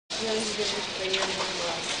Red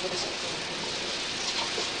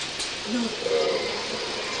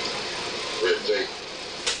tape.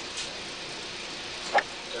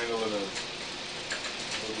 Kind of in a,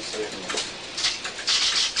 what do you say?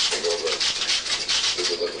 This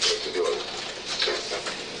is nothing to do with it.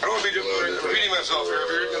 I don't want to be repeating myself here.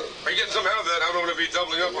 Are you getting something out of that? I don't want to be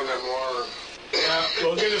doubling up on that. Yeah,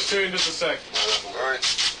 we'll get this to you in just a sec. All right.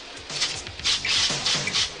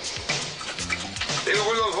 Hey,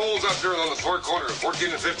 what are those holes out there on the four corner?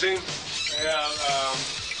 14 and 15? Yeah,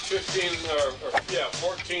 15,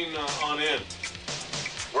 14 on end.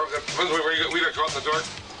 Where we got caught in the dark?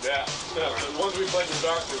 Yeah. The ones we played in the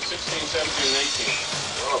dark were 16, 17, and 18.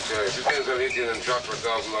 Okay, 15, 17, 18, and shot for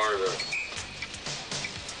 $1,000 there.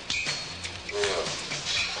 Yeah.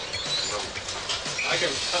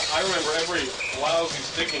 I remember every lousy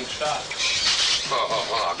sticking shot.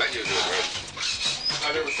 I bet you do, man.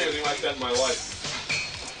 I've never seen anything like that in my life.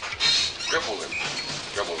 Crippled him.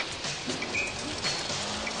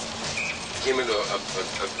 Came into a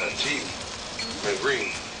tee in green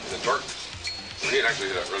in the darkness. He had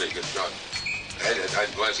actually hit a really good shot. I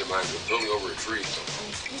had blasted mine totally over a tree. So.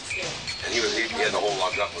 And he had the hole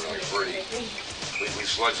locked up with like birdie. We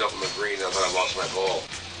sludged up in the green. I thought I lost my ball.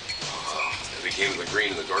 As we came to the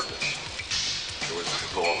green in the darkness, there was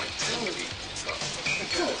a ball like 10 feet.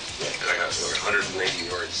 And I got 180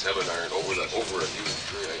 yards, 7-iron over a huge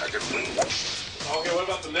tree. I couldn't win. Okay, what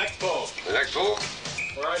about the next hole? The next hole?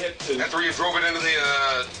 Where I hit the... That's where you drove it into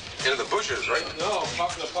the bushes, right? No,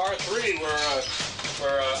 the par 3 where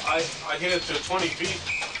I hit it to 20 feet.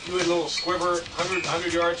 You had a little squibber,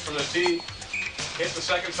 100 yards from the tee. Hit the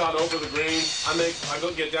second shot over the green. I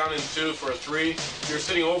go get down in 2 for a 3. You're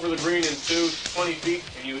sitting over the green in 20 feet,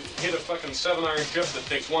 and you hit a fucking 7-iron chip that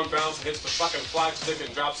takes one bounce and hits the fucking flagstick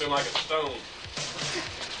and drops in like a stone.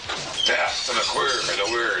 Death to the queer and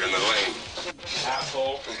the weird and the lame.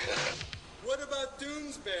 Asshole. What about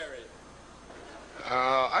Doonesbury?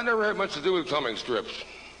 I never had much to do with comic strips.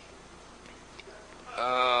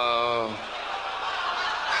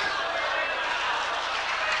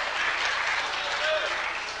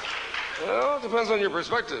 Well, it depends on your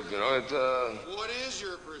perspective, you know. What is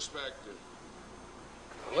your perspective?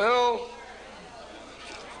 Well,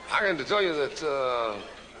 I can tell you that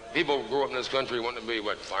people grow up in this country wanting to be,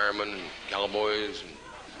 firemen and cowboys and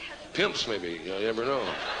pimps, maybe. You never know.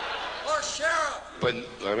 Or sheriff. But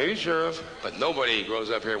maybe sheriff. But nobody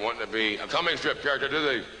grows up here wanting to be a comic strip character, do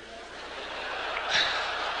they?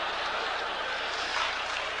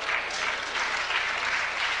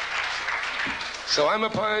 So I'm a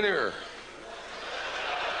pioneer.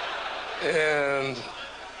 And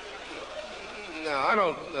no, I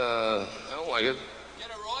don't like it.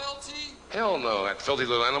 Get a royalty? Hell no, that filthy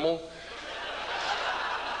little animal.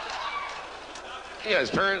 Yeah,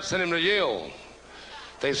 his parents sent him to Yale.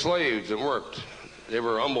 They slaved and worked. They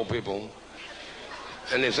were humble people.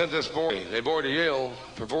 And they sent this boy. They boarded to Yale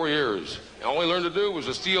for 4 years. And all he learned to do was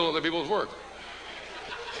to steal other people's work.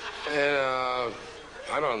 And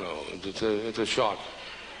I don't know. It's a shock.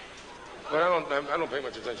 But I don't pay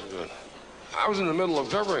much attention to it. I was in the middle of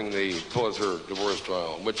covering the Pulitzer divorce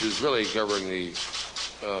trial, which is really covering the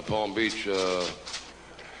Palm Beach.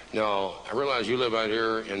 Now, I realize you live out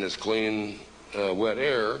here in this clean, wet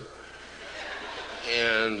air,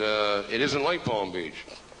 and it isn't like Palm Beach.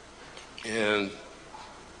 And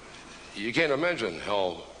you can't imagine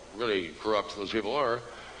how really corrupt those people are.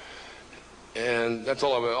 And that's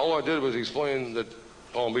all I did was explain that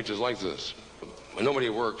Palm Beach is like this. When nobody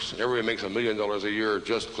works, everybody makes $1 million a year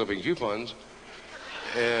just clipping coupons,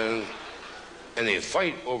 and they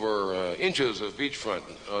fight over inches of beachfront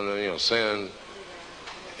on sand.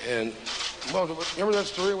 And well, remember that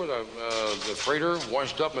story where the freighter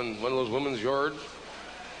washed up in one of those women's yards?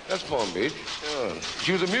 That's Palm Beach. Yeah.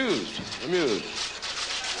 She was amused.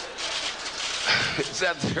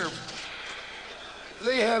 Sat there.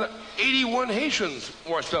 They had 81 Haitians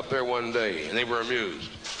washed up there one day, and they were amused.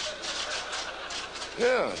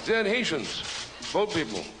 Yeah, dead Haitians, boat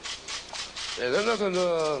people. Yeah, there's nothing.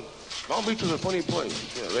 Palm Beach is a funny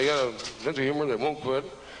place. Yeah, they got a sense of humor that won't quit.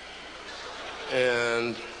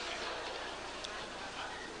 And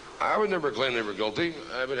I would never claim they were guilty.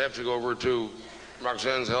 I would have to go over to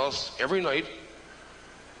Roxanne's house every night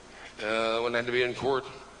when I had to be in court.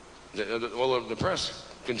 The press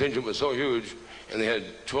contingent was so huge, and they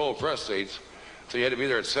had 12 press dates, so you had to be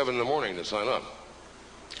there at 7 in the morning to sign up.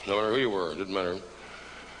 No matter who you were, it didn't matter.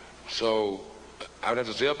 So I would have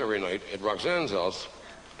to stay up every night at Roxanne's house,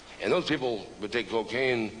 and those people would take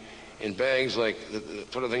cocaine in bags like the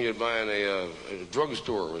sort of thing you'd buy in a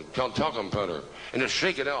drugstore with talcum powder, and just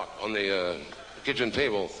shake it out on the kitchen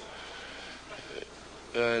table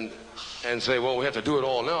and say, well, we have to do it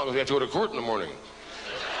all now because we have to go to court in the morning.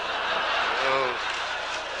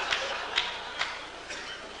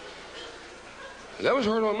 That was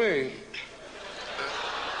hard on me.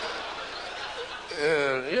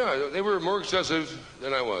 And yeah, they were more excessive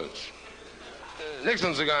than I was.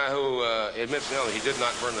 Nixon's a guy who admits now that he did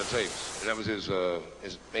not burn the tapes, and that was his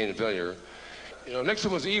main failure. You know,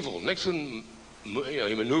 Nixon was evil. Nixon, you know,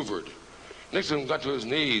 he maneuvered. Nixon got to his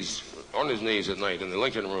knees, on his knees at night in the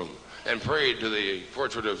Lincoln Room, and prayed to the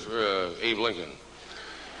portrait of Abe Lincoln.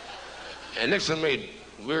 And Nixon made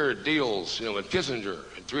weird deals, you know, with Kissinger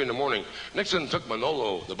at 3 in the morning. Nixon took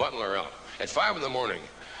Manolo, the butler, out at 5 in the morning,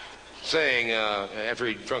 saying, after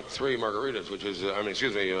he drunk 3 margaritas, which is,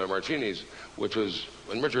 martinis, which was,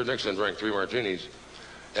 when Richard Nixon drank 3 martinis,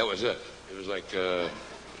 that was it. It was like the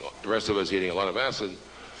rest of us eating a lot of acid.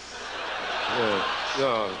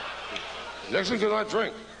 Nixon could not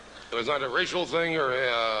drink. It was not a racial thing or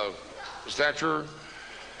a stature.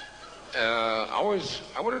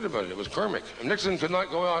 I wondered about it. It was karmic. And Nixon could not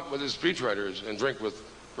go out with his speechwriters and drink with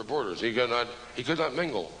reporters. He could not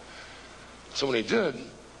mingle. So when he did,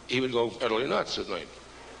 he would go utterly nuts at night.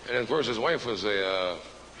 And of course, his wife was a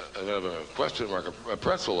question mark, a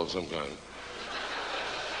pretzel of some kind.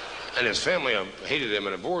 And his family hated him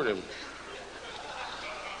and abhorred him.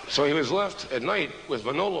 So he was left at night with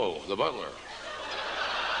Manolo, the butler.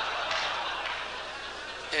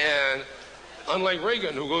 And unlike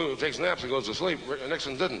Reagan, who takes naps and goes to sleep,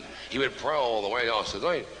 Nixon didn't. He would prowl the White House at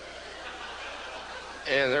night.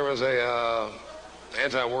 And there was a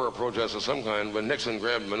anti-war protest of some kind when Nixon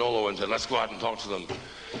grabbed Manolo and said, let's go out and talk to them.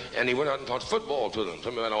 And he went out and talked football to them,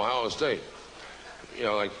 something about Ohio State. You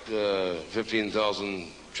know, like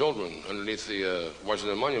 15,000 children underneath the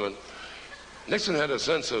Washington Monument. Nixon had a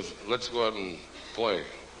sense of, let's go out and play.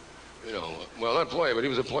 You know, well, not play, but he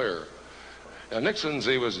was a player. Now, Nixon's,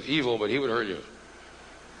 he was evil, but he would hurt you.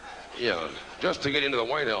 Yeah, just to get into the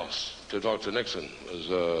White House to talk to Nixon was,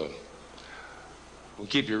 would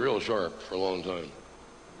keep you real sharp for a long time.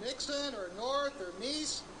 Nixon or North or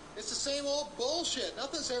Meese, it's the same old bullshit.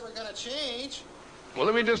 Nothing's ever going to change. Well,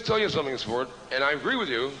 let me just tell you something, Sport, and I agree with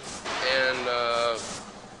you, and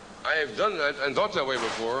I have done that and thought that way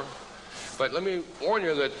before, but let me warn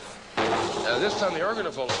you that this time they are going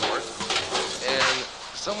to fall apart, and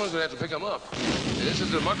someone's going to have to pick them up. And this is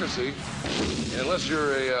democracy, and unless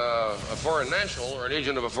you're a foreign national or an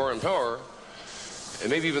agent of a foreign power, and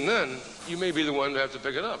maybe even then, you may be the one to have to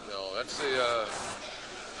pick it up. No, that's the,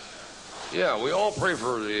 yeah, we all pray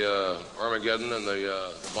for the Armageddon and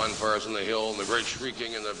the bonfires on the hill and the great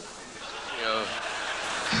shrieking and the, you know.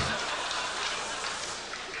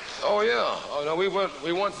 Oh, yeah. Oh, no, we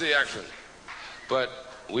want the action. But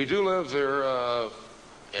we do live there,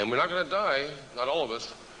 and we're not going to die, not all of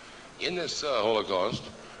us, in this Holocaust.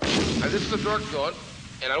 And this is a dark thought,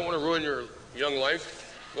 and I don't want to ruin your young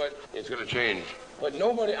life, but it's going to change. But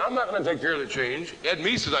nobody, I'm not going to take care of the change. Ed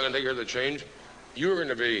Meese is not going to take care of the change. You're going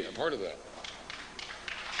to be a part of that.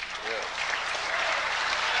 Yeah.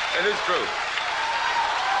 And it's true.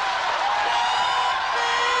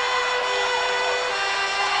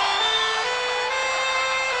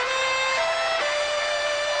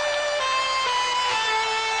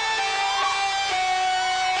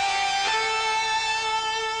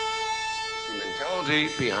 The mentality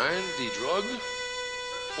behind the drug.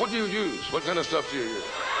 What do you use? What kind of stuff do you use?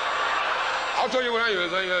 I'll tell you what I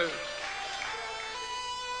use.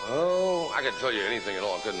 I could tell you anything at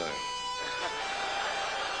all, couldn't I?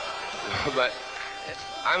 But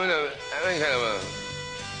I'm in kind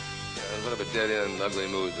of a dead-end, ugly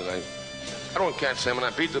mood, and I don't catch salmon. I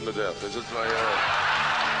beat them to death. It's just my.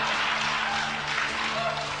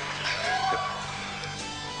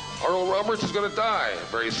 Earl Roberts is going to die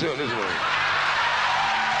very soon, isn't he?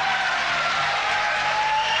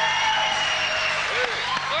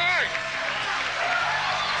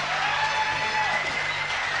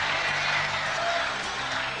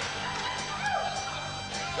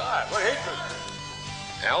 What hatred?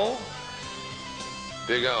 Al?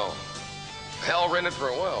 Big Al. Al ran it for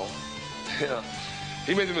a while. Yeah.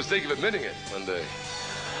 He made the mistake of admitting it one day.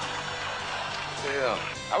 Yeah.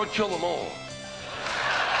 I would kill them all.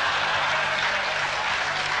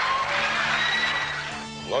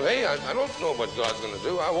 Well, hey, I don't know what God's going to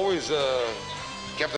do. I've always